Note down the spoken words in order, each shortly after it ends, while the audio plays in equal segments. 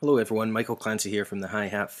Hello everyone, Michael Clancy here from the Hi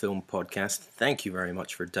Hat Film Podcast. Thank you very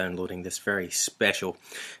much for downloading this very special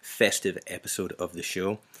festive episode of the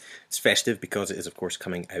show. It's festive because it is of course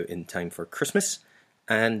coming out in time for Christmas,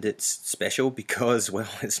 and it's special because, well,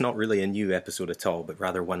 it's not really a new episode at all, but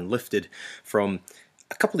rather one lifted from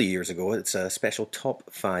a couple of years ago. It's a special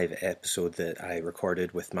top 5 episode that I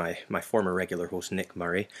recorded with my former regular host Nick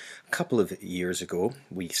Murray. A couple of years ago,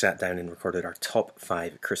 we sat down and recorded our top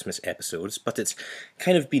 5 Christmas episodes, but it's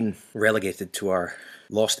kind of been relegated to our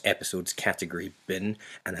lost episodes category bin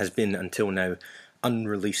and has been until now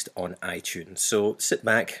unreleased on iTunes. So sit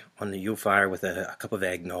back on the Yo-Fire with a cup of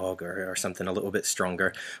eggnog or something a little bit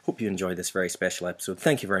stronger. Hope you enjoy this very special episode.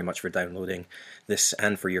 Thank you very much for downloading this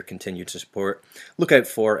and for your continued support. Look out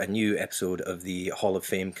for a new episode of the Hall of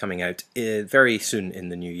Fame coming out very soon in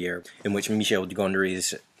the new year, in which Michel de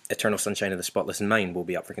Gondry's Eternal Sunshine of the Spotless Mind will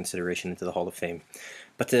be up for consideration into the Hall of Fame.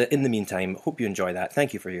 But in the meantime, hope you enjoy that.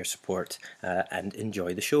 Thank you for your support and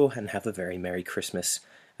enjoy the show and have a very Merry Christmas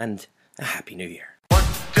and a Happy New Year. 1,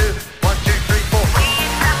 2, 1, 2, 3,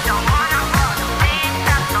 4.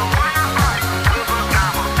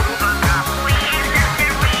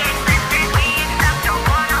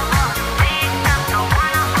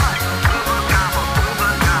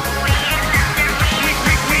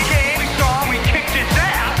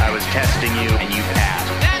 I was testing you and you passed.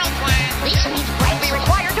 Battle plan. These means will be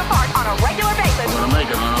required to part on a regular basis. I'm gonna make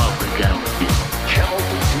him an offer again with you. Kel,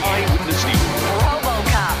 I witness you.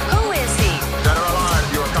 RoboCop. Who is he? Dead or alive,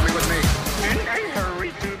 you are coming with me. In a hurry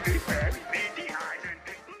to be fed, be behind.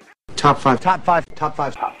 Top five.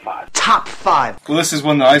 Top five. Well, this is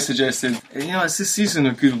one that I suggested. It's this season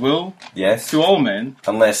of goodwill Yes, to all men.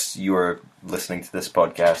 unless you were listening to this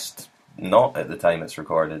podcast not at the time it's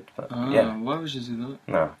recorded. But yeah, Why would you do that?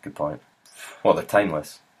 no, good point. Well, they're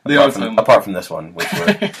timeless. They apart are from, timeless. Apart from this one, which were...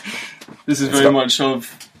 This is It's very got- much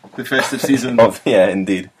of the festive season. yeah,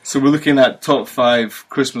 indeed. So we're looking at top 5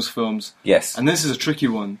 Christmas films, Yes. and this is a tricky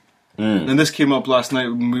one. And this came up last night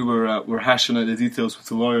when we were hashing out the details with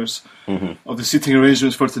the lawyers of the seating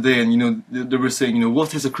arrangements for today, and they were saying,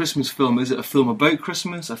 what is a Christmas film? Is it a film about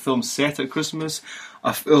Christmas? A film set at Christmas?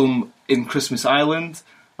 A film in Christmas Island?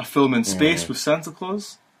 A film in space with Santa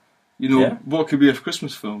Claus? Yeah. What could be a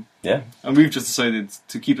Christmas film? Yeah. And we've just decided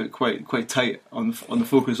to keep it quite tight on the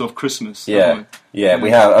focus of Christmas. Yeah. haven't we? Yeah, we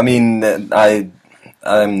have. I mean,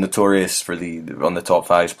 I'm notorious for on the top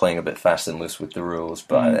 5s playing a bit fast and loose with the rules,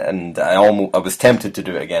 but I was tempted to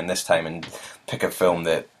do it again this time and pick a film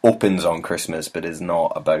that opens on Christmas but is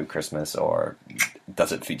not about Christmas or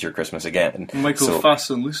doesn't feature Christmas again. Michael Fast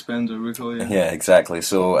and Loose Bender, we call you. Yeah, exactly.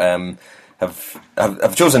 So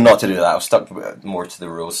I've chosen not to do that. I've stuck more to the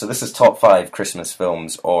rules. So this is top 5 Christmas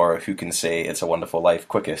films, or who can say It's a Wonderful Life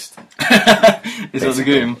quickest. Is that the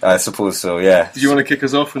game? I suppose so, yeah. Do you want to kick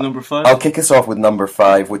us off with number 5? I'll kick us off with number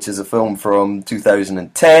 5, which is a film from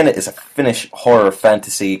 2010. It is a Finnish horror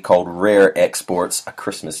fantasy called Rare Exports: A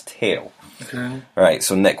Christmas Tale. Okay. Right,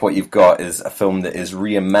 so Nick, what you've got is a film that is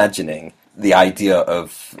reimagining the idea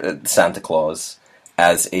of Santa Claus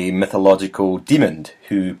as a mythological demon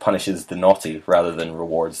who punishes the naughty rather than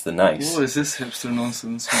rewards the nice. What is this hipster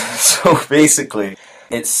nonsense? So basically,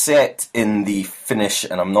 it's set in the Finnish,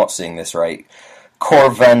 and I'm not saying this right,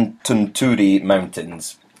 Korvantunturi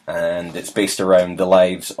Mountains, and it's based around the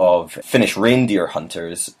lives of Finnish reindeer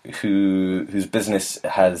hunters whose business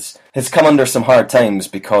has come under some hard times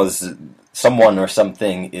because someone or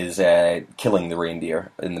something is killing the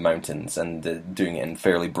reindeer in the mountains and doing it in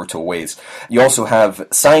fairly brutal ways. You also have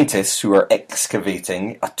scientists who are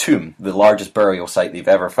excavating a tomb, the largest burial site they've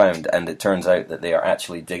ever found, and it turns out that they are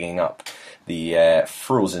actually digging up the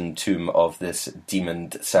frozen tomb of this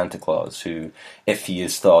demoned Santa Claus, who, if he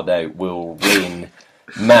is thawed out, will rain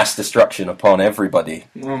mass destruction upon everybody.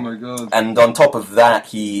 Oh my god. And on top of that,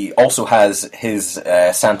 he also has his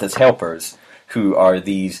Santa's helpers, who are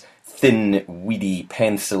these thin, weedy,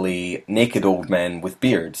 pencily, naked old men with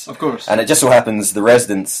beards. Of course. And it just so happens the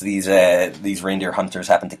residents, these reindeer hunters,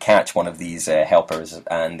 happen to catch one of these helpers,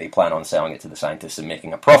 and they plan on selling it to the scientists and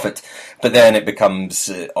making a profit. But then it becomes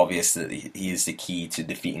obvious that he is the key to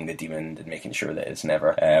defeating the demon and making sure that it's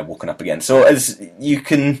never woken up again. So as you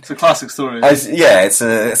can... It's a classic story. It's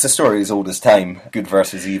a story as old as time. Good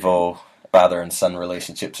versus evil. Father and son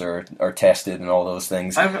relationships are tested and all those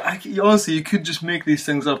things. Honestly, you could just make these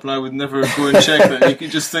things up and I would never go and check that. You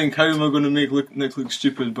could just think, how am I going to make Nick look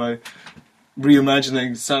stupid by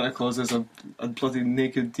reimagining Santa Claus as a bloody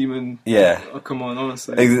naked demon? Yeah. Oh, come on,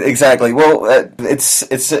 honestly. Exactly. Well,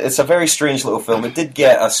 it's a very strange little film. It did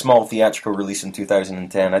get a small theatrical release in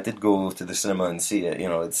 2010. I did go to the cinema and see it.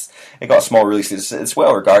 It got a small release. It's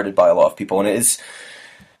well regarded by a lot of people, and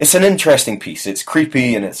it it's an interesting piece. It's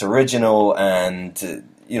creepy and it's original, and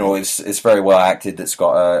it's very well acted. It's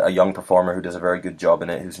got a young performer who does a very good job in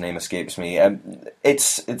it, whose name escapes me.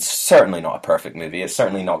 It's certainly not a perfect movie. It's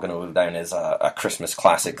certainly not going to go down as a Christmas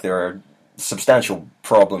classic. There are substantial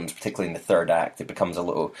problems, particularly in the third act. It becomes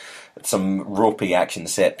some ropey action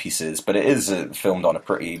set pieces, but it is filmed on a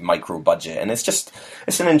pretty micro budget, and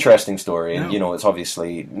it's an interesting story. And it's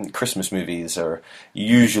obviously, Christmas movies are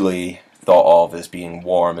usually thought of as being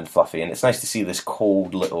warm and fluffy, and it's nice to see this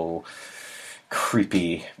cold little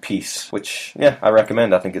creepy piece, which I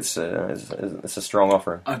recommend. I think it's a strong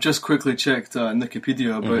offer. I've just quickly checked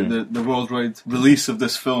Wikipedia about the worldwide release of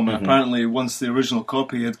this film, and apparently once the original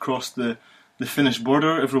copy had crossed the Finnish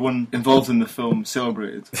border, everyone involved in the film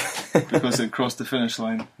celebrated because it crossed the finish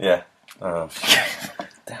line. Yeah. Oh,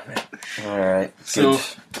 damn it. Alright. So,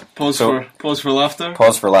 pause for laughter.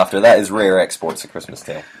 Pause for laughter. That is rare exports, A Christmas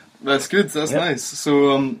Tale. That's good, that's nice.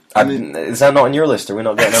 So, is that not on your list? Are we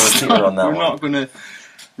not getting a repeater on that one? We're not going to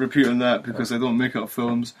repeat on that because I don't make up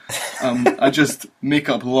films. I just make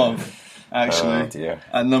up love, actually. Oh, dear.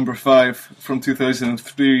 At number 5 from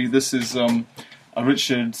 2003. This is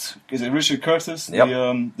Richard Curtis,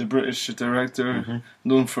 the British director,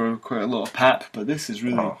 known for quite a lot of pap, but this is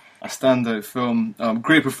really a standout film.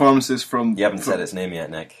 Great performances from... You haven't said its name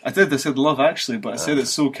yet, Nick. I did, I said Love, actually, but I said it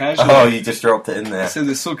so casually. Oh, you just dropped it in there. I said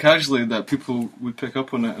it so casually that people would pick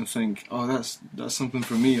up on it and think, oh, that's something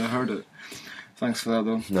for me, I heard it. Thanks for that,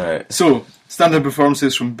 though. Right. So, standout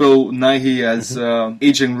performances from Bill Nighy as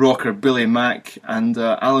aging rocker Billy Mack, and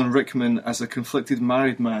Alan Rickman as a conflicted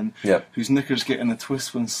married man whose knickers get in a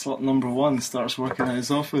twist when slut number 1 starts working at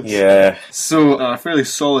his office. Yeah. So, a fairly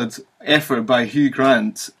solid effort by Hugh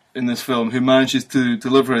Grant in this film, who manages to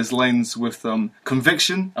deliver his lines with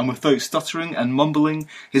conviction and without stuttering and mumbling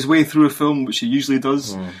his way through a film, which he usually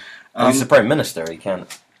does. He's the Prime Minister, he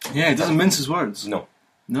can't... Yeah, he doesn't mince his words. No.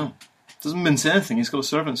 Doesn't mince anything, he's got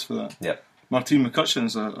servants for that. Yeah. Martine McCutcheon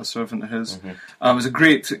is a servant of his. It was a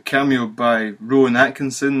great cameo by Rowan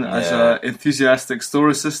Atkinson as an enthusiastic store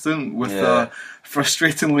assistant with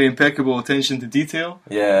frustratingly impeccable attention to detail.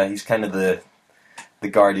 Yeah, he's kind of the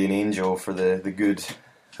guardian angel for the good,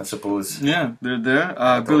 I suppose. Yeah, they're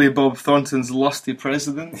there. Billy Bob Thornton's lusty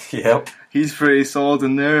president. Yep. He's pretty solid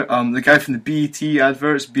in there. The guy from the BET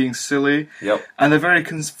adverts being silly. Yep. And a very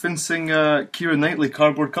convincing Keira Knightley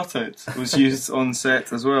cardboard cutout was used on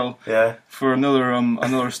set as well. Yeah. For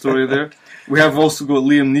another story there. We have also got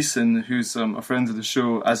Liam Neeson, who's a friend of the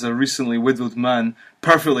show, as a recently widowed man,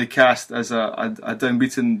 perfectly cast as a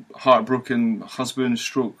downbeaten, heartbroken husband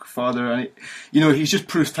stroke father. And he's just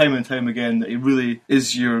proved time and time again that he really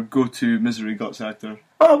is your go-to misery guts actor.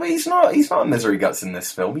 Oh, but he's not a misery guts in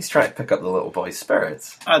this film. He's trying to pick up the little boy's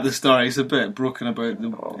spirits. At the start, he's a bit broken about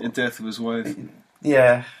the death of his wife.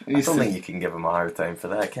 Yeah, I don't think you can give him a hard time for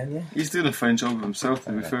that, can you? He's doing a fine job of himself,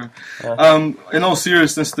 to be fair. Yeah. In all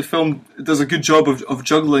seriousness, the film does a good job of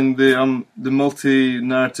juggling the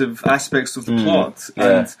multi-narrative aspects of the plot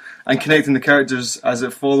and connecting the characters as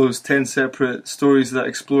it follows 10 separate stories that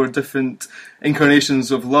explore different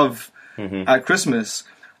incarnations of love at Christmas.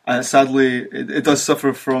 Sadly, it does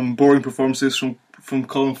suffer from boring performances from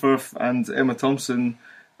Colin Firth and Emma Thompson,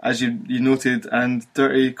 as you noted, and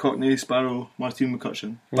dirty Cockney Sparrow Martine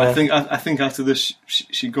McCutcheon. Yeah. I think after this,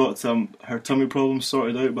 she got her tummy problems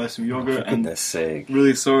sorted out by some yogurt and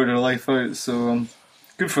really sorted her life out. So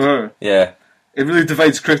good for her. Yeah. It really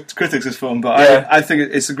divides critics, this film, but I think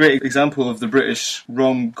it's a great example of the British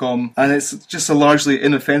rom-com, and it's just a largely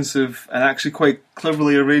inoffensive and actually quite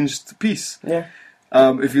cleverly arranged piece. Yeah.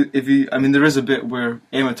 There is a bit where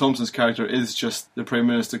Emma Thompson's character is just the Prime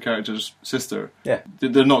Minister character's sister. Yeah.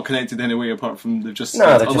 They're not connected in any way apart from they're just...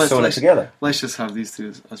 No, they're just sewing it together. Let's just have these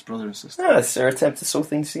two as brother and sister. No, it's their attempt to sew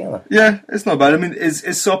things together. Yeah, it's not bad. I mean,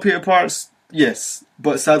 is soppy at parts? Yes.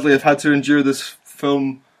 But sadly, I've had to endure this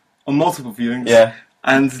film on multiple viewings. Yeah.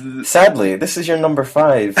 And sadly, this is your number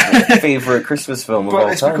 5 favourite Christmas film of all time.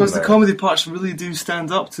 But it's because the comedy parts really do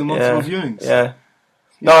stand up to multiple viewings. Yeah.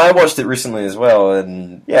 No, I watched it recently as well,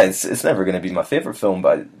 and it's never going to be my favourite film,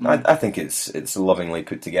 but I think it's lovingly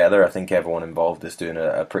put together. I think everyone involved is doing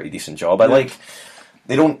a pretty decent job.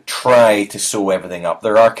 They don't try to sew everything up.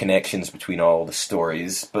 There are connections between all the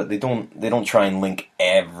stories, but they don't try and link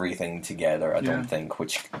everything together. I don't think.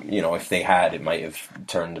 Which if they had, it might have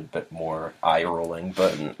turned a bit more eye rolling.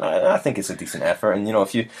 But I think it's a decent effort. And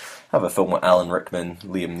if you have a film with Alan Rickman,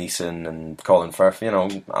 Liam Neeson, and Colin Firth,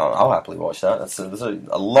 I'll happily watch that. There's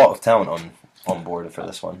a lot of talent on board for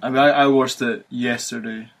this one. I mean, I watched it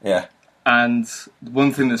yesterday. Yeah. And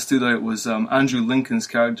one thing that stood out was Andrew Lincoln's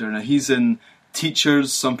character. Now he's in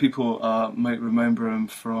teachers. Some people might remember him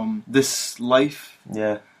from This Life.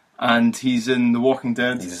 Yeah. And he's in The Walking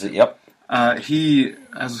Dead. Yep. He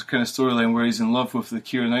has a kind of storyline where he's in love with the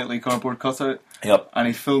Keira Knightley cardboard cutout. Yep. And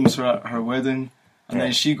he films her at her wedding. And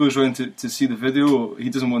then she goes round to see the video. He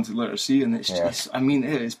doesn't want to let her see, and it's just, I mean,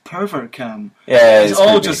 it is pervert cam. Yeah, it's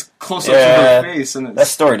all creepy. Just close up to her face, and that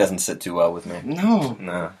story doesn't sit too well with me.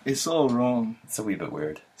 No, it's all wrong. It's a wee bit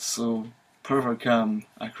weird. So pervert cam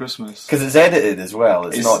at Christmas because it's edited as well.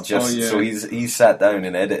 It's not just so he's sat down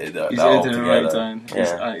and edited it. He's all edited it together. right down.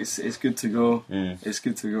 Yeah. It's good to go. It's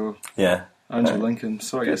good to go. Yeah, Andrew Lincoln.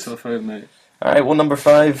 Sort yourself out, mate. All right, well, number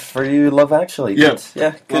 5 for you, Love Actually. Good.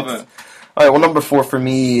 Yeah, good. Love it. All right, well, number 4 for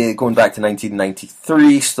me, going back to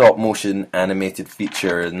 1993, stop-motion animated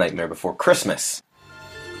feature, Nightmare Before Christmas.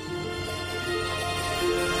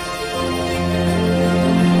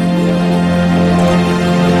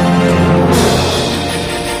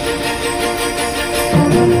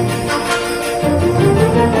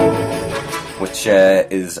 Which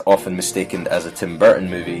is often mistaken as a Tim Burton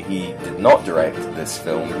movie. He did not direct this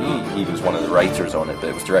film. He was one of the writers on it, but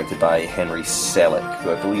it was directed by Henry Selick,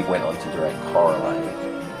 who I believe went on to direct Coraline,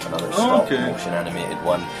 another stop-motion animated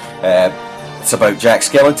one. It's about Jack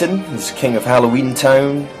Skellington, who's king of Halloween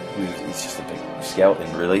Town. He's just a big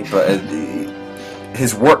skeleton, really, but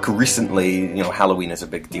his work recently, Halloween is a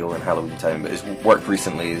big deal in Halloween Town, but his work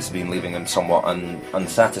recently has been leaving him somewhat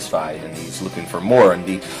unsatisfied, and he's looking for more, and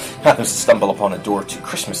he happens to stumble upon a door to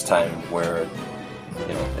Christmas Town, where,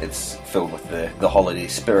 it's filled with the holiday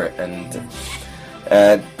spirit, and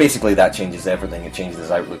basically that changes everything. It changes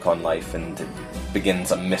his outlook on life, and it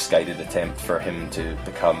begins a misguided attempt for him to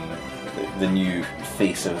become the new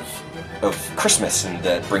face of Christmas, and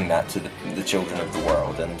bring that to the children of the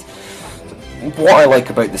world. And what I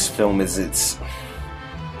like about this film is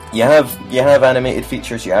you have animated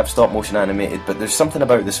features, you have stop motion animated, but there's something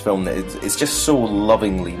about this film that it's just so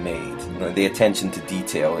lovingly made. The attention to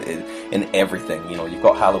detail in everything. You've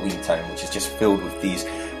got Halloween Town, which is just filled with these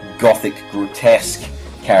gothic, grotesque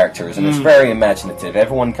characters, and it's very imaginative.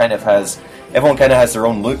 Everyone kind of has their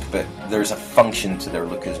own look, but there's a function to their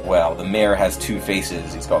look as well. The mayor has two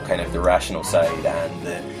faces. He's got kind of the rational side and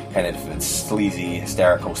the kind of sleazy,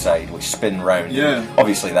 hysterical side, which spin round. Yeah.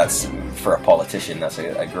 Obviously, that's, for a politician, that's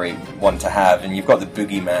a great one to have. And you've got the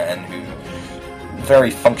boogeyman, who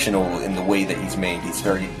very functional in the way that he's made. He's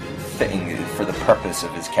very fitting for the purpose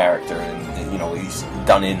of his character, and he's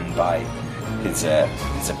done in by his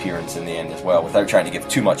appearance in the end as well, without trying to give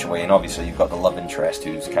too much away. And obviously, you've got the love interest,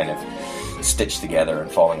 who's kind of stitched together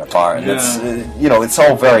and falling apart, and it's it's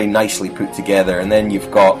all very nicely put together. And then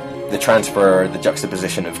you've got the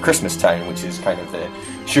juxtaposition of Christmas Town, which is kind of the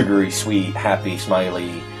sugary, sweet, happy,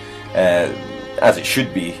 smiley, as it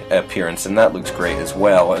should be appearance, and that looks great as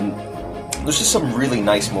well. And there's just some really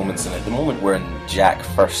nice moments in it. The moment when Jack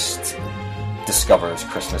first discovers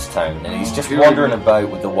Christmas Town, and he's just wandering about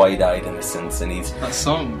with the wide-eyed innocence, and he's that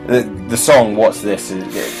song. The song "What's This"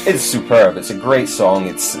 is superb. It's a great song.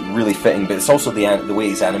 It's really fitting, but it's also the way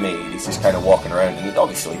he's animated. He's just kind of walking around, and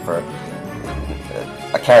obviously for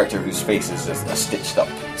a character whose face is a stitched-up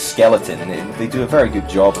skeleton, they do a very good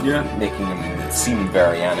job of making him seem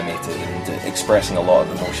very animated and expressing a lot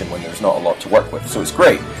of emotion when there's not a lot to work with. So it's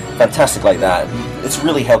great, fantastic like that. It's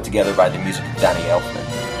really held together by the music of Danny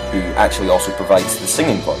Elfman, who actually also provides the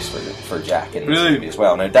singing voice for Jack in this movie as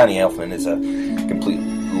well. Now, Danny Elfman is a complete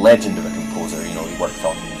legend of a composer. He worked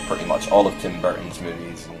on pretty much all of Tim Burton's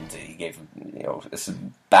movies, and he gave,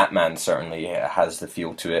 Batman certainly has the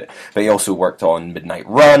feel to it, but he also worked on Midnight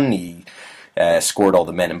Run. He scored all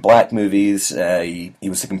the Men in Black movies. He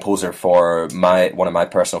was the composer for one of my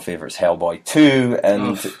personal favourites, Hellboy 2,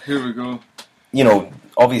 and here we go.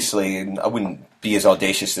 Obviously, I wouldn't be as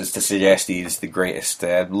audacious as to suggest he's the greatest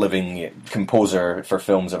living composer for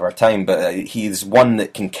films of our time, but he's one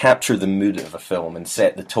that can capture the mood of a film and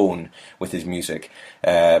set the tone with his music,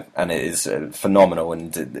 and it is phenomenal.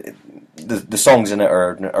 And the songs in it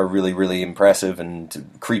are really, really impressive and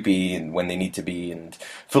creepy when they need to be, and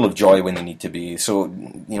full of joy when they need to be. So,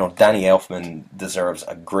 Danny Elfman deserves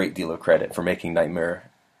a great deal of credit for making The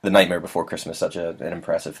Nightmare Before Christmas such an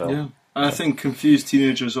impressive film. Yeah, and I think confused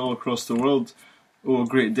teenagers all across the world owe a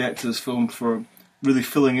great debt to this film for really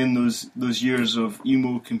filling in those years of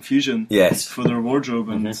emo confusion for their wardrobe,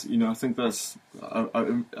 and I think that's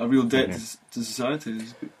a real debt to society.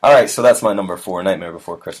 Alright, so that's my number 4, Nightmare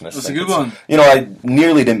Before Christmas. That's a good one. I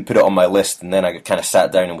nearly didn't put it on my list, and then I kind of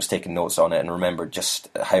sat down and was taking notes on it and remembered just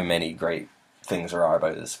how many great things there are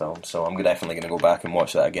about this film, so I'm definitely going to go back and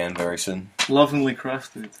watch that again very soon. Lovingly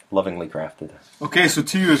crafted. Lovingly crafted. Okay, so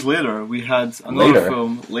 2 years later, we had another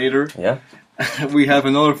film, Later. Yeah. we have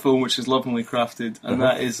another film which is lovingly crafted, and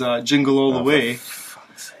that is Jingle All the Way.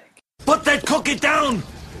 Put that cookie down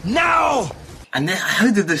now! And then, how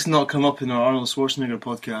did this not come up in our Arnold Schwarzenegger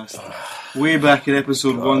podcast? Way back in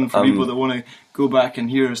episode 1 for people that want to go back and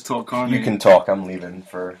hear us talk Arnie. You can talk, I'm leaving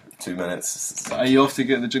for 2 minutes. Are you off to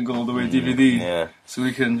get the Jingle All the Way DVD? Yeah. So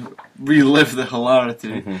we can relive the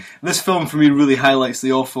hilarity. This film for me really highlights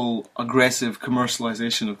the awful, aggressive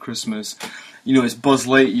commercialisation of Christmas. You know, it's Buzz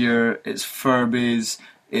Lightyear, it's Furbies,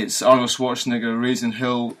 it's Arnold Schwarzenegger raising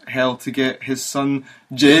hell to get his son,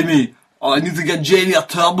 Jamie. Oh, I need to get Jamie a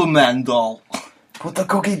Turbo Man doll. Put the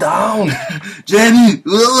cookie down! Jamie!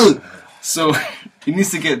 Ugh! So, he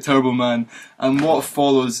needs to get Turbo Man, and what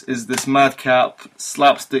follows is this madcap,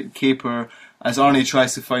 slapstick caper as Arnie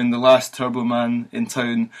tries to find the last Turbo Man in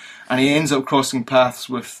town, and he ends up crossing paths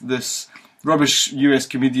with this rubbish US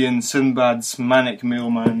comedian, Sinbad's manic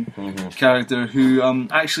mailman character, who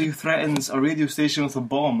actually threatens a radio station with a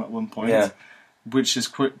bomb at one point. Yeah. Which is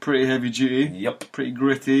pretty heavy duty. Yep. Pretty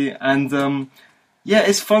gritty. And, yeah,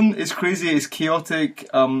 it's fun, it's crazy, it's chaotic.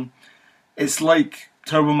 It's like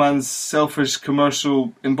Turbo Man's selfish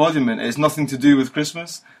commercial embodiment. It has nothing to do with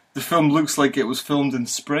Christmas. The film looks like it was filmed in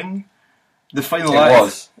spring. The final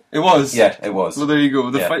act... It was? Yeah, it was. Well, there you go.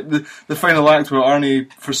 The final act where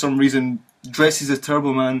Arnie, for some reason, dresses as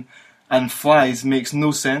Turbo Man and flies makes no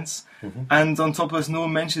sense. And on top of this, no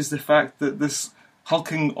one mentions the fact that this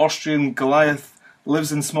hulking Austrian Goliath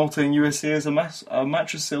lives in small-town USA as a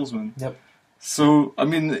mattress salesman. Yep. So, I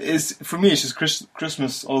mean, for me, it's just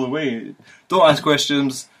Christmas all the way. Don't ask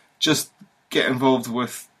questions, just get involved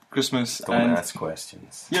with Christmas. Don't ask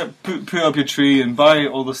questions. Yeah, put up your tree and buy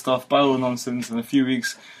all the stuff, buy all the nonsense. In a few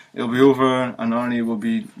weeks, it'll be over, and Arnie will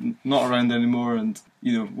be not around anymore, and,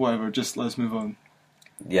 you know, whatever, just let's move on.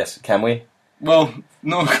 Yes, can we? Well,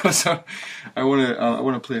 no, because I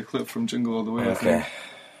want to play a clip from Jingle All the Way. Okay.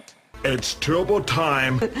 It's turbo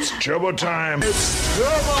time. It's turbo time. It's turbo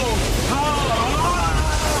time.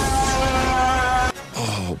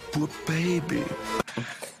 Oh, poor baby.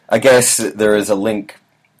 I guess there is a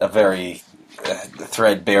very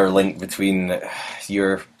threadbare link between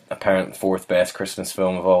your apparent fourth best Christmas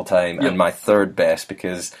film of all time and my third best,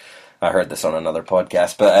 because I heard this on another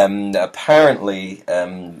podcast, but apparently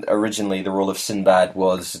originally the role of Sinbad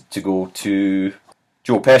was to go to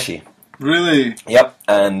Joe Pesci. Really? Yep,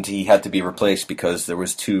 and he had to be replaced because there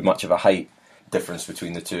was too much of a height difference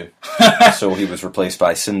between the two. So he was replaced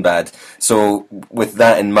by Sinbad. So with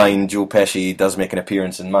that in mind, Joe Pesci does make an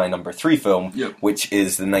appearance in my number 3 film, which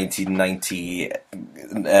is the 1990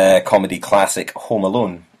 comedy classic Home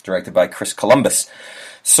Alone, directed by Chris Columbus.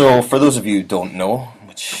 So for those of you who don't know,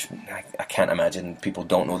 which I can't imagine people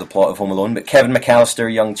don't know the plot of Home Alone, but Kevin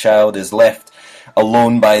McAllister, young child, is left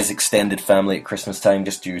alone by his extended family at Christmas time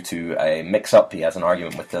just due to a mix-up. He has an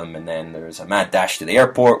argument with them, and then there's a mad dash to the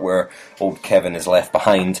airport where old Kevin is left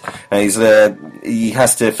behind. And he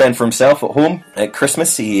has to fend for himself at home at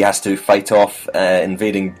Christmas. He has to fight off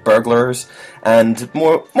invading burglars, and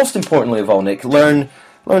most importantly of all, Nick, learn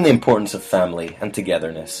the importance of family and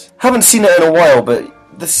togetherness. Haven't seen it in a while, but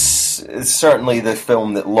this is certainly the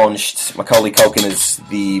film that launched Macaulay Culkin as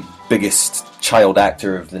the biggest child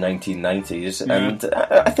actor of the 1990s, and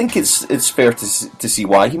I think it's fair to see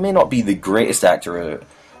why. He may not be the greatest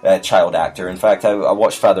child actor. In fact, I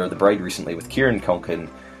watched Father of the Bride recently with Kieran Culkin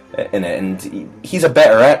in it, and he's a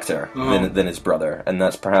better actor than his brother, and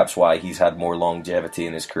that's perhaps why he's had more longevity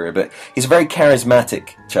in his career. But he's a very charismatic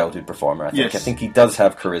childhood performer, I think. Yes. I think he does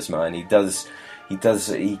have charisma, and he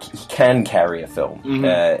can carry a film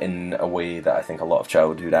in a way that I think a lot of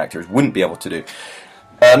childhood actors wouldn't be able to do.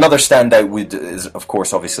 Another standout is, of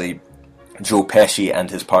course, obviously Joe Pesci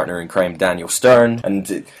and his partner in crime, Daniel Stern.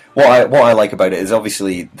 And what I like about it is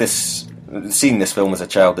obviously seeing this film as a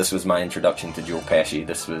child. This was my introduction to Joe Pesci.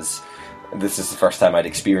 This is the first time I'd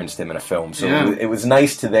experienced him in a film, so it was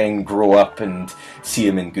nice to then grow up and see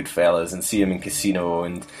him in Goodfellas and see him in Casino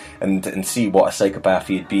and see what a psychopath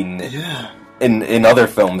he had been. In other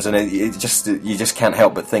films, and you just can't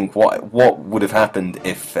help but think what would have happened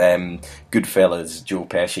if Goodfellas Joe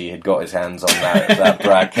Pesci had got his hands on that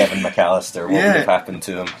Brad Kevin McAllister. What would have happened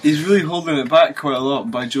to him? He's really holding it back quite a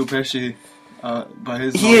lot by Joe Pesci. By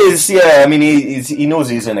his he is, yeah. I mean, he knows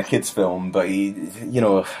he's in a kids' film, but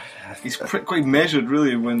he's quite measured,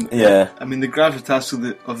 really. When I mean, the gravitas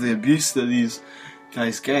of the abuse that these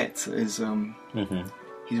guys get is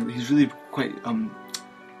he's really quite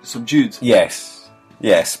subdued. Yes.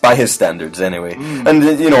 Yes, by his standards, anyway.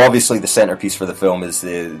 And obviously, the centerpiece for the film is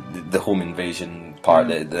the home invasion part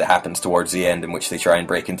that happens towards the end, in which they try and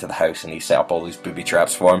break into the house, and he set up all these booby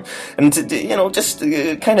traps for him. And just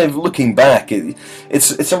kind of looking back,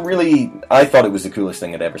 it's a really, I thought it was the coolest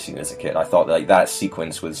thing I'd ever seen as a kid. I thought that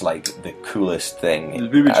sequence was like the coolest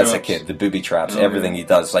thing as a kid. The booby traps, everything he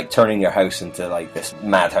does, like turning your house into like this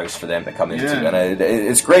madhouse for them to come into, and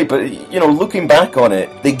it's great. But looking back on it,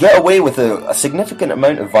 they get away with a significant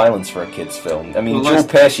amount of violence for a kids' film. I mean, Joe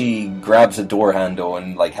Pesci grabs a door handle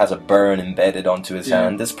and like has a burn embedded onto his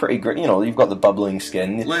hand. It's pretty great. You've got the bubbling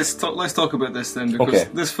skin. Let's talk about this then, because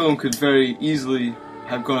this film could very easily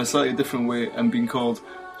have gone a slightly different way and been called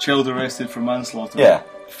Child Arrested for Manslaughter. Yeah.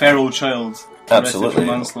 Feral child arrested for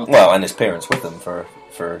manslaughter. Well, and his parents with him for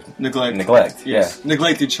neglect. Yes. Yeah.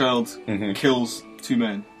 Neglected child kills 2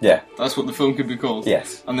 men. Yeah. That's what the film could be called.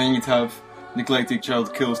 Yes. And then you'd have neglected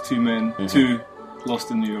child kills 2 men, 2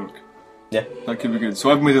 lost in New York. Yeah. That could be good.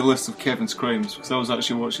 So I've made a list of Kevin's crimes, because I was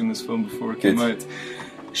actually watching this film before it came out.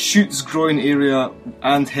 Shoots groin area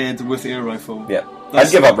and head with air rifle. Yeah. I'd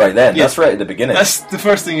give up right then. Yeah. That's right at the beginning. That's the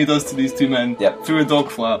first thing he does to these 2 men. Yep. Through a dog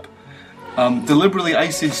flap. Deliberately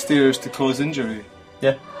ices stairs to cause injury.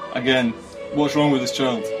 Yeah. Again, what's wrong with this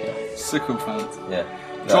child? Sycophant. Yeah.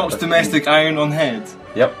 Drops domestic iron on head.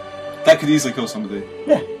 Yep. That could easily kill somebody.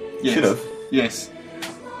 Yeah. Yes. Should have. Yes.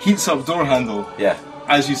 Heats up door handle. Yeah.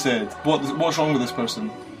 As you said. What's wrong with this person?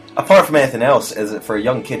 Apart from anything else, is that for a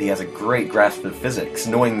young kid he has a great grasp of physics,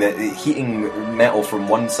 knowing that heating metal from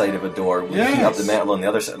one side of a door would heat up the metal on the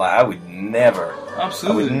other side. Like, I would never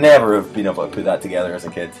have been able to put that together as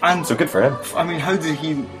a kid. And so good for him. I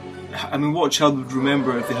mean, what child would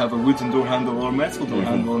remember if they have a wooden door handle or a metal door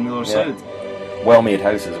handle on the other side? Well-made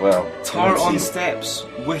house as well. Tar on steps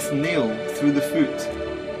with nail through the foot.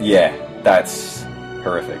 Yeah, that's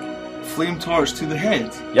horrific. Flame torch to the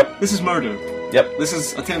head. Yep. This is murder. Yep. This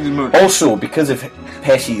is attempted murder. Also, because of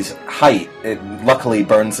Pesci's height, it luckily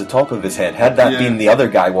burns the top of his head. Had that been the other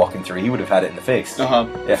guy walking through, he would have had it in the face.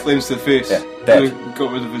 Yeah. Flames to the face. Yeah. Dead.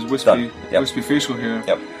 Got rid of his wispy facial hair.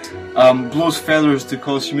 Yep. Blows feathers to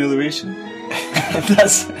cause humiliation.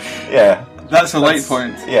 That's a light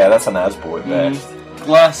point. Yeah, that's an Asbo at best.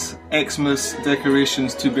 Glass Xmas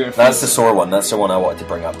decorations to bare feet. That's the sore one. That's the one I wanted to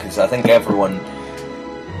bring up, because I think everyone...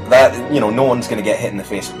 no one's going to get hit in the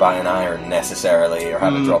face by an iron necessarily or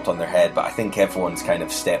have it dropped on their head, but I think everyone's kind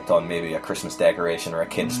of stepped on maybe a Christmas decoration or a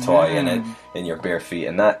kid's toy in your bare feet,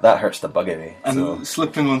 and that hurts the bug out of you. And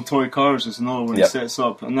slipping on toy cars is another one he sets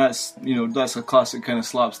up, and that's a classic kind of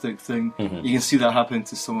slapstick thing. You can see that happening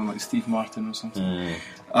to someone like Steve Martin or something.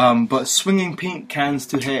 But swinging paint cans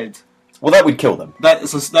to head. Well, that would kill them.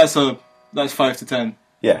 That's 5 to 10.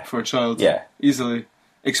 Yeah. For a child. Yeah. Easily.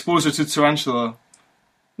 Exposure to tarantula.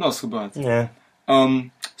 Not so bad. Yeah.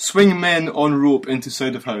 Swing men on rope into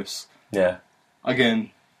side of house. Yeah.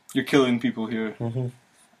 Again, you're killing people here.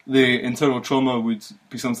 The internal trauma would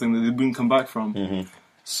be something that they wouldn't come back from.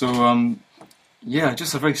 So,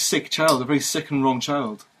 just a very sick child, a very sick and wrong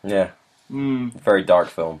child. Yeah. Very dark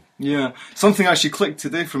film. Yeah. Something actually clicked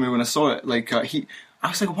today for me when I saw it. Like, I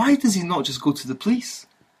was like, why does he not just go to the police?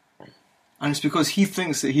 And it's because he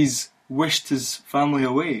thinks that he's wished his family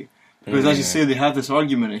away. Because as you say, they have this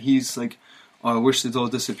argument, and he's like, I wish they'd all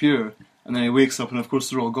disappear. And then he wakes up, and of course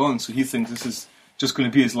they're all gone, so he thinks this is just going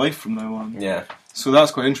to be his life from now on. Yeah. So that's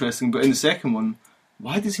quite interesting. But in the second one,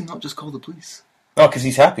 why does he not just call the police? Oh, because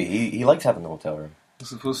he's happy. He likes having the hotel room. I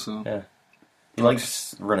suppose so. Yeah. He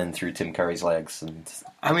likes running through Tim Curry's legs.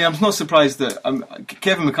 I mean, I'm not surprised that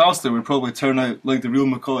Kevin McAllister would probably turn out like the real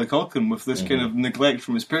Macaulay Culkin with this kind of neglect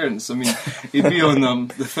from his parents. I mean, he'd be on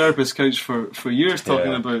the therapist couch for years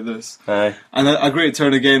talking about this. Aye. And a great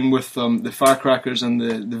turn again with the firecrackers and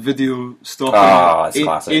the video stopping. It's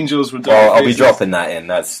classic. Angels with Well, I'll be dropping that in.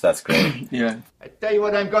 That's great. Yeah. I tell you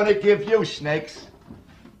what I'm going to give you, Snakes.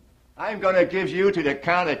 I'm going to give you to the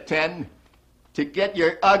count of 10 to get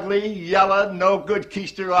your ugly, yellow, no-good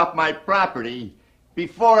keister off my property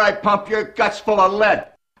before I pump your guts full of lead.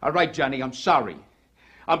 All right, Johnny, I'm sorry.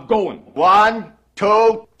 I'm going. 1,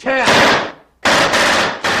 2, 10.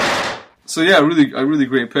 So yeah, a really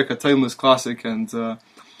great pick, a timeless classic, and the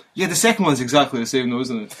second one's exactly the same though,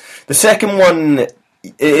 isn't it? The second one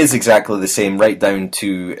is exactly the same, right down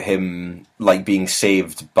to him like being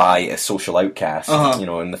saved by a social outcast.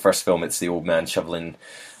 In the first film it's the old man shoveling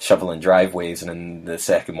driveways, and in the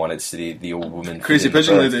second one it's the old woman Crazy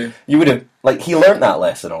Pigeon Lady. You would have he learnt that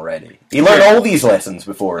lesson already. He learnt all these lessons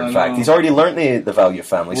before. In fact, he's already learnt the value of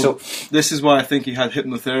family. Well, so this is why I think he had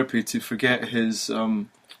hypnotherapy to forget his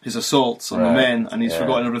assaults on the men, and he's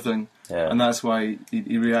forgotten everything. and that's why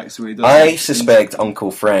he reacts the way he does. I suspect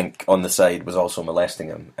Uncle Frank on the side was also molesting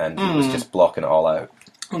him, and he was just blocking it all out.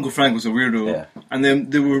 Uncle Frank was a weirdo, and then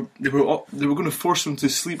they were going to force him to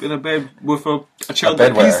sleep in a bed with a child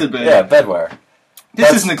that pees the bed. Yeah, bedwear.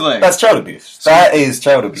 This is neglect. That's child abuse. That is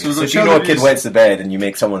child abuse. So if you know a kid wets the bed and you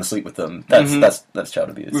make someone sleep with them, that's child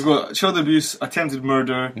abuse. We've got child abuse, attempted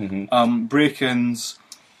murder, break-ins.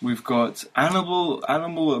 We've got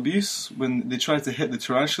animal abuse when they try to hit the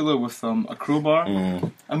tarantula with a crowbar.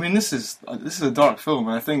 I mean, this is a dark film,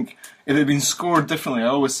 and I think if it had been scored differently, I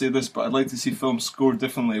always say this, but I'd like to see films scored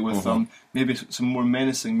differently with maybe some more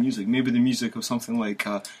menacing music, maybe the music of something like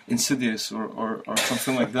Insidious or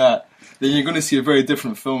something like that. Then you're going to see a very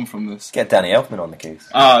different film from this. Get Danny Elfman on the case.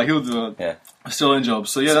 He'll do a stellar job.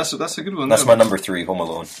 So yeah, that's a good one. That's my number 3, Home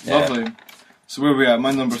Alone. Lovely. So where are we at?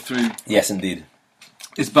 My number 3. Yes, indeed.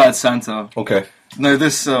 It's Bad Santa. Okay. Now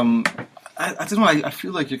this, I don't know. I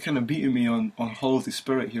feel like you're kind of beating me on holiday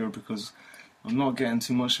spirit here because I'm not getting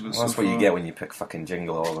too much of it. Well, that's what you get when you pick fucking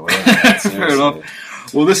Jingle all the way. Fair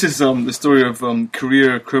enough. Well, this is the story of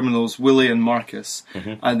career criminals Willie and Marcus,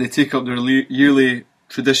 and they take up their yearly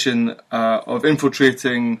tradition of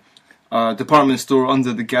infiltrating a department store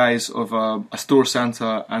under the guise of a store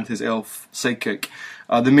Santa and his elf sidekick.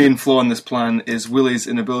 The main flaw in this plan is Willie's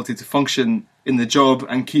inability to function in the job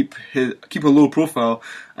and keep a low profile,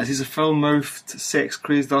 as he's a foul-mouthed,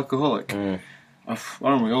 sex-crazed alcoholic.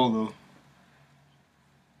 Aren't we all, though?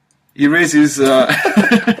 He raises the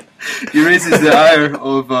ire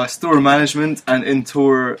of store management and in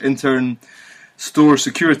turn store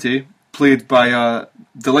security, played by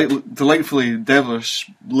delightfully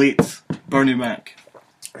devilish late Bernie Mac.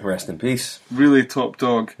 Rest in peace. Really top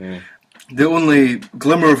dog. The only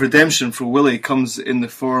glimmer of redemption for Willie comes in the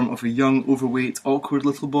form of a young, overweight, awkward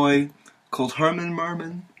little boy called Herman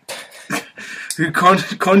Merman, who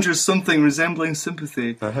conjures something resembling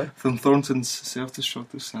sympathy from Thornton's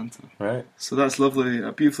self-destructive Santa. Right. So that's lovely,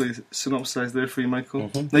 beautifully synopsised there for you, Michael.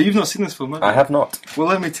 Now, you've not seen this film, have you? I have not. Well,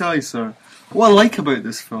 let me tell you, sir, what I like about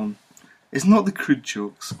this film is not the crude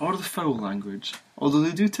jokes or the foul language, although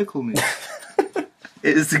they do tickle me.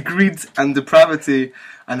 It is the greed and depravity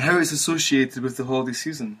and how it's associated with the holiday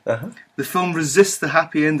season. The film resists the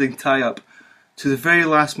happy ending tie-up to the very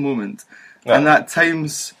last moment, and at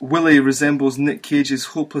times Willie resembles Nick Cage's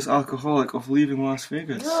hopeless alcoholic of Leaving Las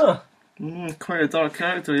Vegas. Quite a dark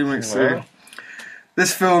character, you might say.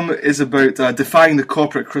 This film is about defying the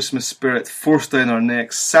corporate Christmas spirit forced down our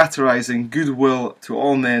necks, satirising goodwill to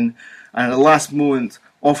all men, and at the last moment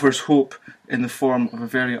offers hope in the form of a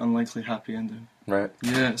very unlikely happy ending. Right.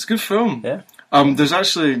 Yeah, it's a good film. Yeah. There's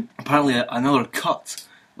actually apparently another cut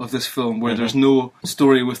of this film where there's no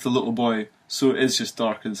story with the little boy, so it's just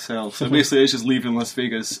dark as hell. So basically it's just leaving Las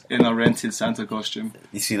Vegas in a rented Santa costume.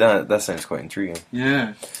 You see, that sounds quite intriguing.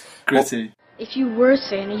 Yeah. Gritty. If you were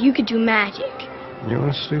Santa, you could do magic. You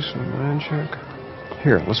want to see some magic?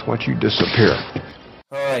 Here, let's watch you disappear.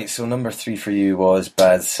 Alright, so number 3 for you was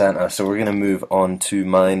Bad Santa. So we're going to move on to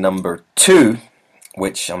my number 2,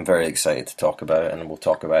 which I'm very excited to talk about, and we'll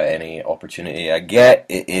talk about any opportunity I get.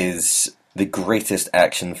 It is the greatest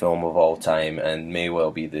action film of all time, and may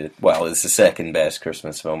well be it's the second best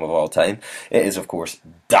Christmas film of all time. It is, of course,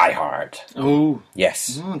 Die Hard. Oh.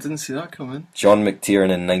 Yes. Oh, I didn't see that coming. John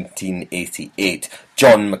McTiernan in 1988.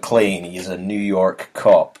 John McClane, he is a New York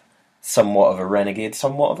cop. Somewhat of a renegade,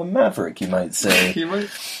 somewhat of a maverick, you might say. You might.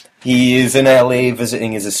 He is in LA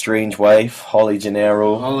visiting his estranged wife, Holly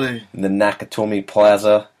Gennaro, Holly. in the Nakatomi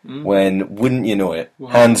Plaza, when, wouldn't you know it, Wow.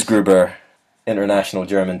 Hans Gruber, international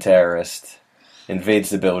German terrorist, invades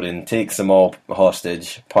the building, takes them all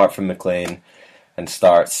hostage, apart from McClane, and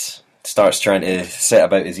starts trying to set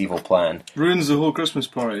about his evil plan. Ruins the whole Christmas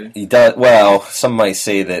party. He does. Well, some might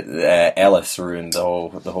say that Ellis ruined the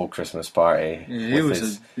whole Christmas party. Yeah, he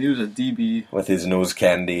was a DB with his nose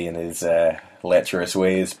candy and his lecherous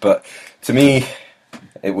ways. But to me,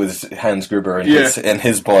 it was Hans Gruber and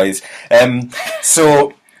his boys.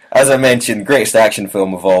 So, as I mentioned, greatest action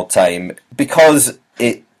film of all time, because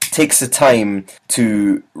it takes the time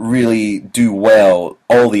to really do well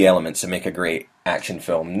all the elements and make a great action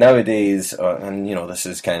film. Nowadays, and this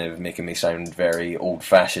is kind of making me sound very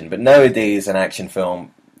old-fashioned, but nowadays an action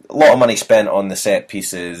film, a lot of money spent on the set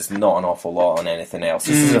pieces, not an awful lot on anything else.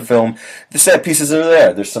 This is a film, the set pieces are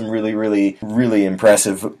there. There's some really, really, really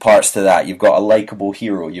impressive parts to that. You've got a likeable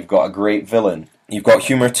hero, you've got a great villain, you've got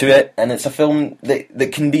humour to it, and it's a film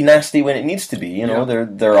that can be nasty when it needs to be.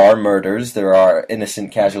 There are murders, there are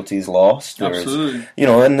innocent casualties lost. Absolutely.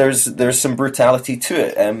 And there's some brutality to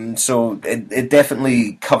it. So it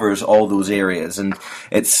definitely covers all those areas, and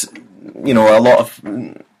it's a lot of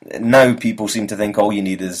now people seem to think all you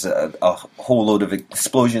need is a whole load of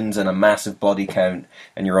explosions and a massive body count,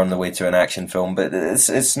 and you're on the way to an action film. But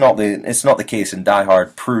it's not the case, and Die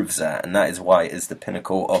Hard proves that, and that is why it is the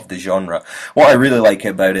pinnacle of the genre. What I really like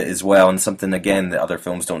about it as well, and something again that other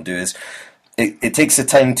films don't do, is it takes the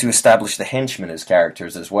time to establish the henchmen as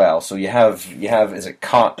characters as well. So you have is it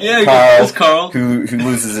Carl who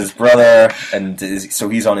loses his brother, and so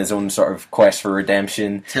he's on his own sort of quest for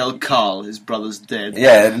redemption. Tell Carl his brother's dead.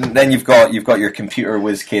 Yeah, and then you've got your computer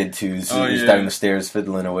whiz kid who's down the stairs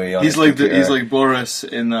fiddling away on his computer. He's like Boris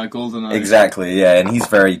in GoldenEye. Exactly, yeah, and he's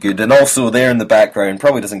very good. And also there in the background,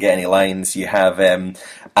 probably doesn't get any lines, you have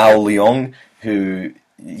Al Leong, who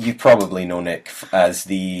you probably know, Nick, as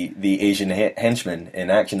the Asian henchman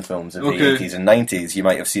in action films of the 80s and 90s. You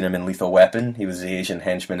might have seen him in Lethal Weapon. He was the Asian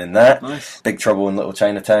henchman in that. Nice. Big Trouble in Little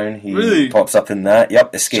Chinatown. He really pops up in that.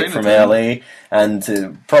 Yep, Escape from LA.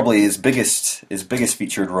 And probably his biggest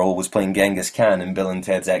featured role was playing Genghis Khan in Bill and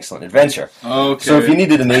Ted's Excellent Adventure. Okay. So if you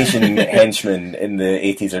needed an Asian henchman in the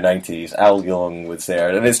 80s or 90s, Al Leong was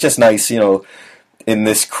there. And it's just nice, in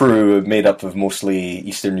this crew made up of mostly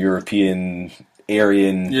Eastern European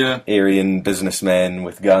Aryan businessmen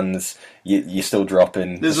with guns, you still drop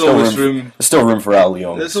in. There's always room. There's still room for Al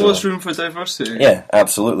Leong. There's always room for diversity. Yeah,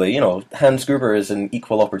 absolutely. Hans Gruber is an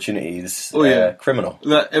equal opportunities criminal.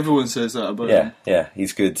 That everyone says that about him. Yeah,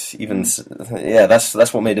 he's good. Even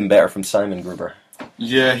that's what made him better from Simon Gruber.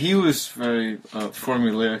 Yeah, he was very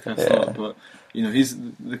formulaic, I thought, but he's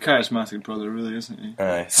the charismatic brother, really, isn't he?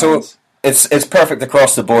 So it's perfect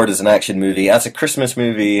across the board as an action movie, as a Christmas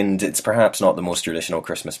movie, and it's perhaps not the most traditional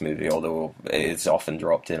Christmas movie, although it's often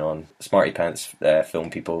dropped in on Smarty Pants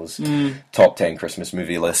Film People's top 10 Christmas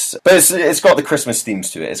movie lists. But it's got the Christmas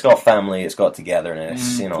themes to it. It's got family, it's got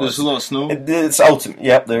togetherness. There's a lot of snow. It's ultimate.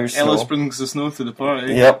 Yep, there's Ellis snow. brings the snow to the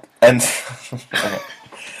party. Yep, and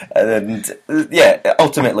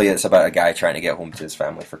ultimately it's about a guy trying to get home to his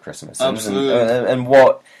family for Christmas. Absolutely. And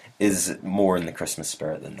what is more in the Christmas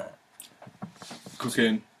spirit than that?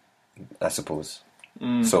 Cocaine, I suppose.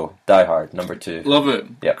 So, Die Hard, number 2. Love it.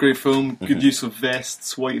 Yep. Great film. Good use of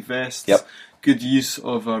vests, white vests. Yep. Good use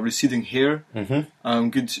of receding hair.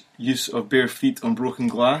 Good use of bare feet on broken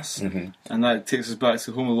glass. And that takes us back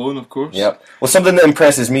to Home Alone, of course. Yep. Well, something that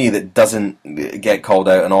impresses me that doesn't get called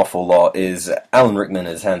out an awful lot is Alan Rickman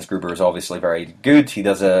as Hans Gruber is obviously very good. He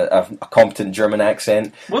does a competent German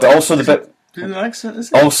accent. What? But also the bit... An accent,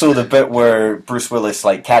 is it? Also, the bit where Bruce Willis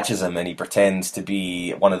catches him and he pretends to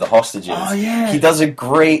be one of the hostages. Oh yeah, he does a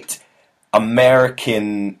great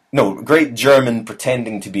great German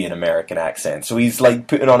pretending to be an American accent. So he's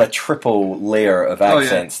putting on a triple layer of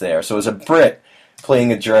accents there. So as a Brit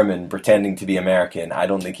playing a German pretending to be American, I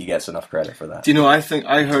don't think he gets enough credit for that. Do you know? I think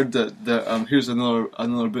I heard that. Here's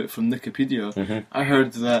another bit from Wikipedia. I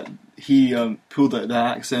heard that he pulled out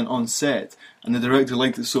that accent on set, and the director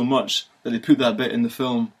liked it so much that he put that bit in the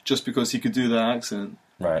film just because he could do that accent.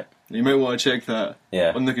 Right. You might want to check that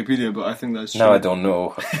on Wikipedia, but I think that's true. Now I don't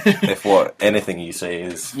know if anything you say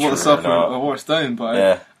is what's true up or what's down, but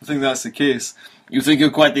I think that's the case. You think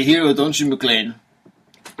you're quite the hero, don't you, McLean?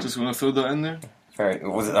 Just want to throw that in there.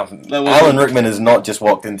 Alan Rickman has not just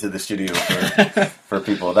walked into the studio for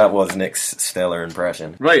people. That was Nick's stellar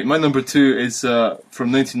impression. Right, my number 2 is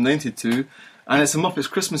from 1992, and it's A Muppets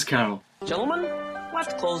Christmas Carol. Gentlemen,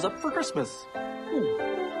 let's close up for Christmas. Ooh.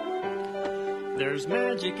 There's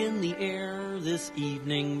magic in the air this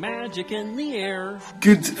evening, magic in the air.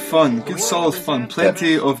 Good fun, good solid fun.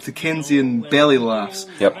 Plenty of Dickensian belly laughs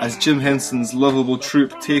as Jim Henson's lovable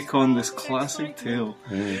troupe take on this classic tale.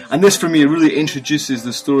 And this, for me, really introduces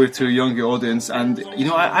the story to a younger audience. And,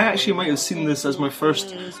 I actually might have seen this as my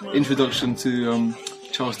first introduction to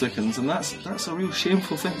Charles Dickens, and that's a real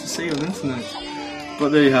shameful thing to say on the internet. But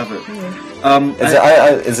there you have it.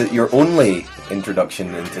 Is it your only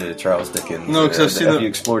introduction into Charles Dickens? No, because I've seen have you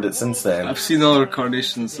explored it since then? I've seen other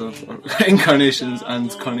incarnations and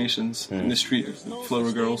carnations in the street of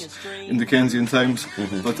flower girls in Dickensian times,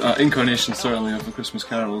 but incarnations certainly of A Christmas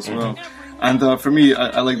Carol as well. And for me,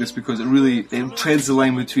 I like this because it treads the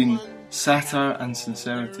line between satire and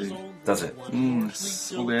sincerity. Does it?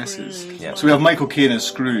 All the S's. Yeah. So we have Michael Caine as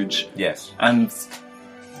Scrooge. Yes. And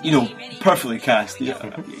perfectly cast.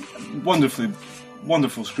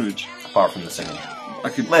 Wonderful Scrooge. Apart from the singing.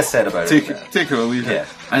 Less said about it. Take it or leave it. Yeah.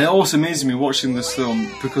 And it also amazes me watching this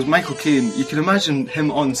film because Michael Caine, you can imagine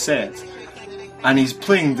him on set, and he's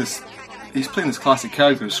playing this classic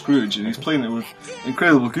character, Scrooge, and he's playing it with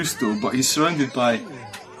incredible gusto, but he's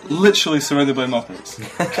literally surrounded by Muppets.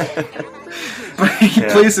 But he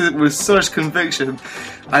plays it with such conviction,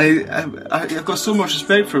 and I've got so much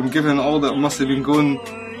respect for him, given all that must have been going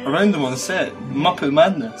around them on set. Muppet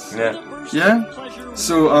Madness. Yeah. Yeah?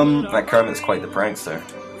 So, That Kermit's quite the prankster.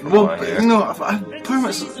 well,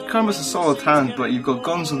 Kermit's a solid hand, but you've got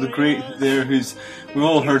Gonzo the Great there, we've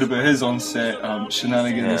all heard about his on-set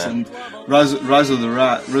shenanigans, and Razzo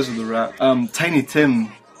the Rat. Tiny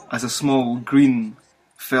Tim, as a small green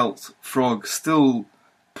felt frog, still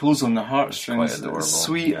pulls on the heartstrings. It's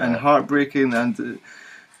sweet and heartbreaking, and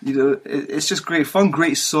it's just great fun,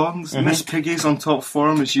 great songs. Miss Piggy's on top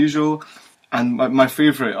form as usual. And my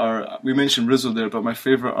favourite are, we mentioned Rizzo there, but my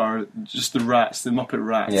favourite are just the rats, the Muppet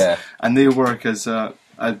Rats. Yeah. And they work as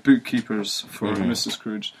bookkeepers for Mr.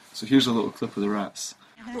 Scrooge. So here's a little clip of the rats.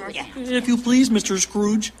 If you please, Mr.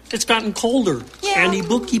 Scrooge, it's gotten colder. And the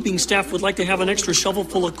bookkeeping staff would like to have an extra shovel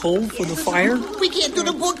full of coal for the fire. We can't do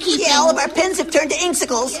the bookkeeping. Yeah, all of our pens have turned to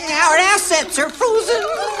inksicles. Yeah, our assets are frozen.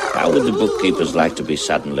 How would the bookkeepers like to be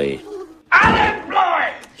suddenly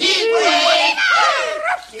Unemployed!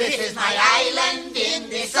 This is my island in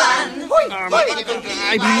the sun.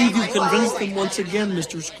 I believe you've convinced them once again,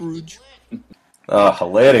 Mr. Scrooge. Oh,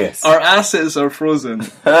 hilarious. Our assets are frozen.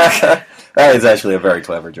 That is actually a very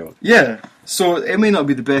clever joke. Yeah. So it may not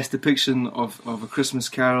be the best depiction of a Christmas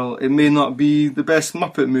Carol. It may not be the best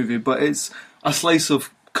Muppet movie, but it's a slice of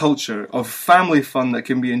culture, of family fun that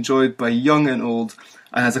can be enjoyed by young and old,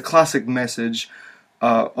 and has a classic message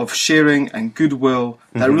of sharing and goodwill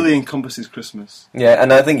that really encompasses Christmas. Yeah,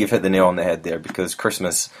 and I think you've hit the nail on the head there, because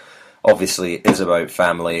Christmas obviously is about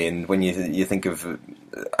family, and when you think of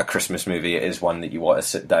a Christmas movie, it is one that you want to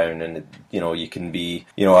sit down and you can be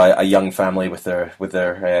a young family with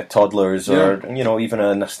their toddlers, or even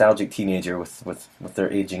a nostalgic teenager with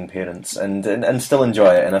their aging parents, and still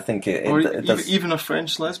enjoy it. And I think it does. Even a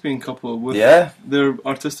French lesbian couple with their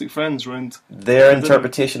artistic friends around. Their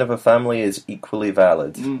interpretation of a family is equally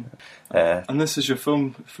valid. And this is your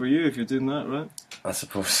film for you if you're doing that, right? I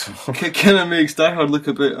suppose so. Kind of makes Die Hard look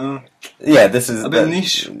a bit this is a bit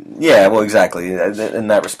niche. Yeah, well, exactly. In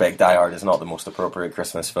that respect, Die Hard is not the most appropriate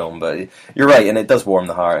Christmas film, but you're right, and it does warm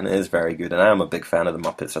the heart, and it is very good. And I am a big fan of the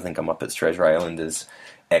Muppets. I think A Muppet's Treasure Island is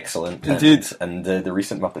excellent. Indeed. And the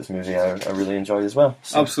recent Muppets movie I really enjoyed as well.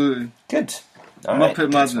 So, absolutely. Good. All Muppet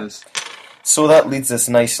right. Madness. So that leads us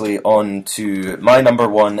nicely on to my number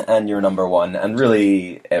one and your number one, and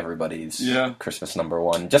really everybody's Christmas number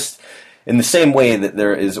one. Just in the same way that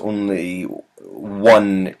there is only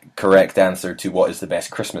one correct answer to what is the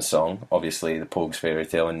best Christmas song, obviously the Pogues Fairy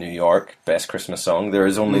Tale in New York, best Christmas song, there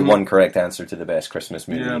is only one correct answer to the best Christmas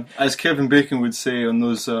movie. Yeah, as Kevin Bacon would say on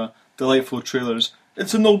those delightful trailers,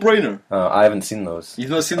 it's a no-brainer. I haven't seen those.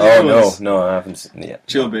 You've not seen the trailers? No, I haven't seen yet.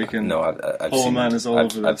 Jill Bacon. No, I've seen Man is all over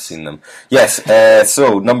this. I've seen them. Yes,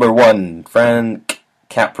 so number one, Frank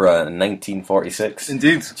Capra in 1946.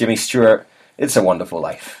 Indeed. Jimmy Stewart, It's a Wonderful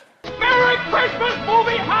Life. Merry Christmas,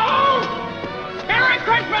 movie house! Merry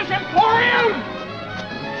Christmas, Emporium!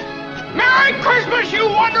 Merry Christmas, you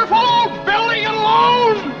wonderful old building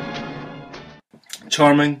alone!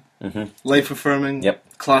 Charming, life-affirming,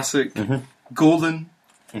 classic, golden.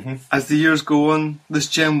 As the years go on, this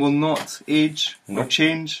gem will not age or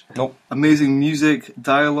change. Nope. Amazing music,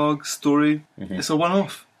 dialogue, story. It's a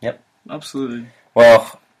one-off. Yep. Absolutely.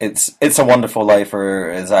 Well, it's a Wonderful Life, or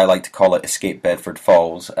as I like to call it, Escape Bedford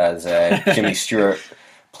Falls, as Jimmy Stewart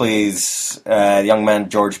plays a young man,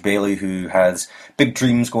 George Bailey, who has big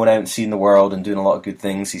dreams, going out and seeing the world and doing a lot of good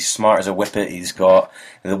things. He's smart as a whippet. He's got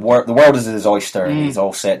the world is his oyster, and he's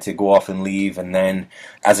all set to go off and leave. And then,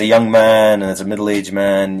 as a young man and as a middle-aged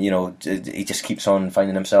man, he just keeps on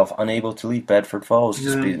finding himself unable to leave Bedford Falls,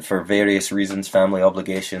 just for various reasons, family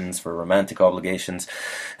obligations, for romantic obligations,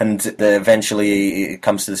 and eventually it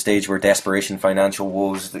comes to the stage where desperation, financial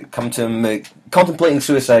woes come to him, contemplating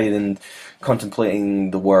suicide and contemplating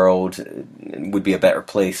the world would be a better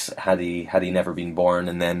place had he never been born.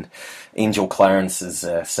 And then Angel Clarence is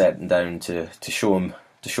setting down to show him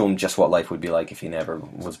just what life would be like if he never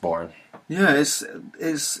was born. Yeah,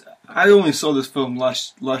 it's. I only saw this film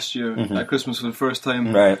last year at Christmas for the first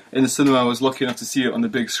time in the cinema. I was lucky enough to see it on the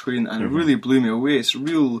big screen, and it really blew me away. It's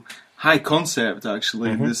real high concept,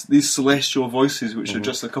 actually. These celestial voices, which are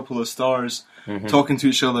just a couple of stars talking to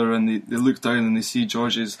each other, and they look down and they see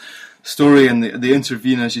George's story, and they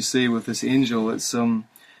intervene, as you say, with this angel. It's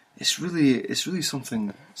really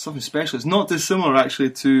something special. It's not dissimilar,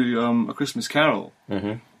 actually, to A Christmas Carol,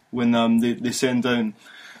 when they send down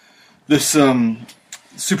this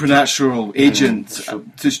supernatural agent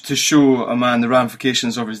to show a man the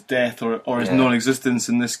ramifications of his death or his non-existence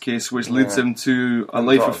in this case, which leads him to a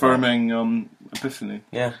life-affirming epiphany.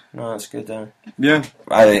 Yeah, no, that's good. Yeah.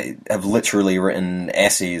 I have literally written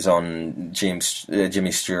essays on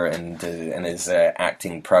Jimmy Stewart and his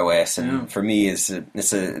acting prowess, and for me, it's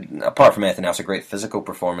apart from anything else, a great physical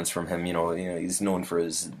performance from him. You know, he's known for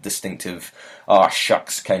his distinctive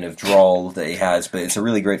shucks kind of drawl that he has, but it's a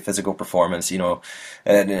really great physical performance. You know,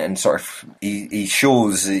 and sort of he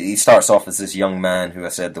starts off as this young man who I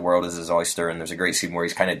said the world is his oyster, and there's a great scene where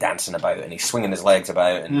he's kind of dancing about and he's swinging his legs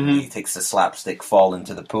about, and he takes the slapstick fall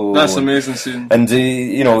into the pool. That's an amazing scene. And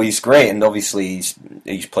you know, he's great, and obviously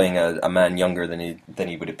he's playing a man younger than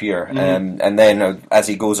he would appear. And then as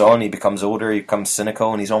he goes on, he becomes older, he becomes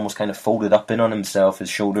cynical, and he's almost kind of folded up in on himself. His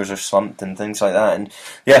shoulders are slumped and things like that. And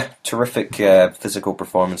yeah, terrific physical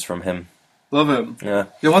performance from him. Love it. Yeah.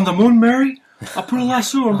 You want the moon, Mary? I'll put a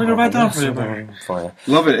lasso and bring her right down for you, Mary.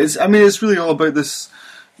 Love it. It's really all about this.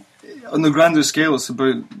 On the grander scale, it's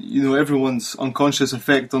about, you know, everyone's unconscious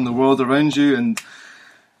effect on the world around you, and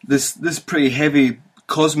this pretty heavy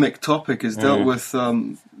cosmic topic is dealt with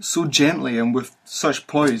so gently and with such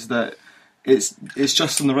poise that it's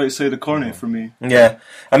just on the right side of corny for me. Yeah,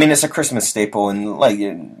 I mean, it's a Christmas staple, and like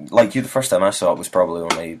you, the first time I saw it was probably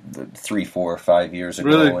only 3, 4, 5 years ago,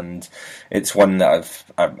 really? And it's one that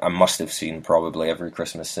I must have seen probably every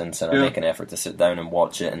Christmas since, and I make an effort to sit down and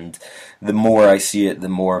watch it. And the more I see it, the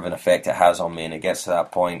more of an effect it has on me, and it gets to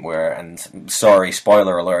that point where, and sorry,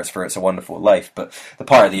 spoiler alerts for It's a Wonderful Life, but the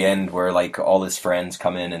part at the end where like all his friends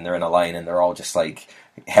come in and they're in a line and they're all just like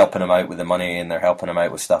helping him out with the money, and they're helping him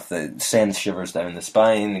out with stuff that sends shivers down the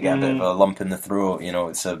spine. You get a bit of a lump in the throat. You know,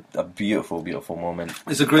 it's a beautiful, beautiful moment.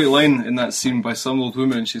 There's a great line in that scene by some old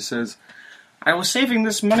woman. She says, "I was saving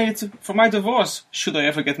this money for my divorce. Should I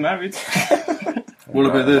ever get married?" What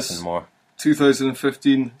about this? More.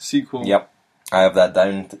 2015 sequel. Yep, I have that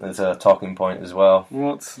down as a talking point as well.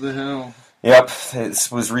 What the hell? Yep, it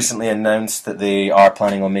was recently announced that they are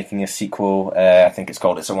planning on making a sequel. I think it's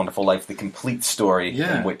called It's a Wonderful Life, the complete story,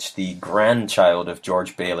 in which the grandchild of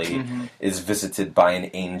George Bailey is visited by an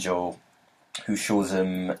angel who shows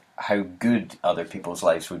him how good other people's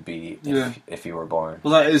lives would be if he were born.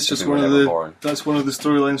 Well, that is just one of the that's one of the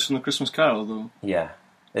storylines from the Christmas Carol, though. Yeah,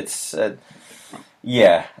 it's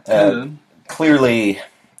clearly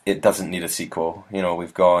it doesn't need a sequel. You know,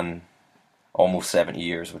 we've gone almost 70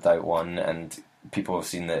 years without one, and people have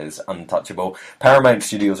seen that as untouchable. Paramount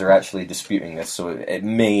Studios are actually disputing this, so it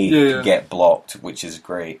may get blocked, which is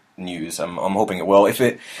great news. I'm hoping it will. If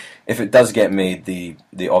it does get made, the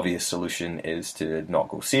obvious solution is to not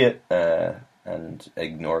go see it and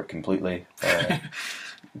ignore it completely.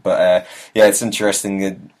 But it's interesting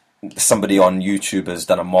that somebody on YouTube has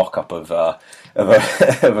done a mock-up of a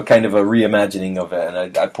kind of a reimagining of it,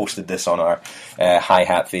 and I posted this on our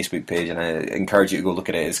Hi-Hat Facebook page, and I encourage you to go look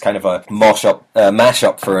at it. It's kind of a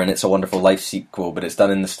mash-up for an It's a Wonderful Life sequel, but it's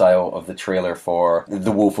done in the style of the trailer for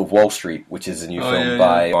The Wolf of Wall Street, which is a new film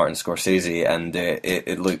by Martin Scorsese, and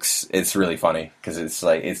it's really funny, because it's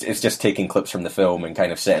like it's just taking clips from the film and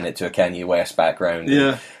kind of setting it to a Kanye West background.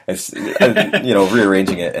 Yeah. It's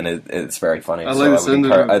rearranging it, and it's very funny.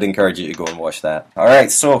 I'd encourage you to go and watch that.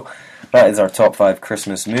 Alright, so that is our top 5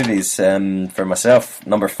 Christmas movies. For myself,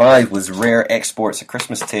 number 5 was Rare Exports: A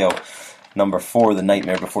Christmas Tale. Number 4, The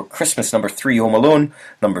Nightmare Before Christmas. Number 3, Home Alone.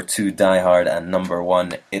 Number 2, Die Hard. And number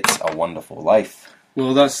 1, It's a Wonderful Life.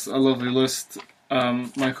 Well, that's a lovely list.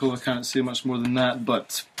 Michael, I can't say much more than that,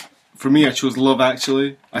 but for me, I chose Love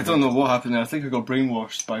Actually. I don't know what happened there. I think I got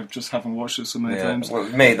brainwashed by just having watched it so many times. Well,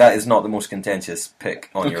 mate, that is not the most contentious pick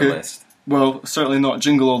on your list. Well, certainly not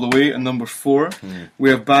Jingle All the Way at number 4.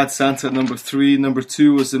 We have Bad Santa at number 3. Number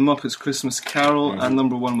 2 was The Muppets Christmas Carol, and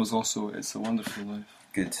number 1 was also It's a Wonderful Life.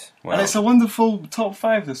 Good. Wow. And it's a wonderful top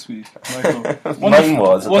 5 this week, Michael. Mine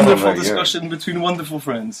was. Wonderful discussion between wonderful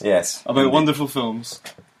friends. Yes. About indeed. Wonderful films.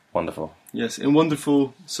 Wonderful. Yes, in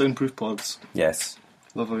wonderful soundproof pods. Yes.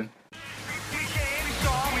 Lovely.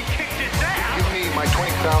 Give me my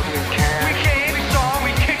 20,000 in cash.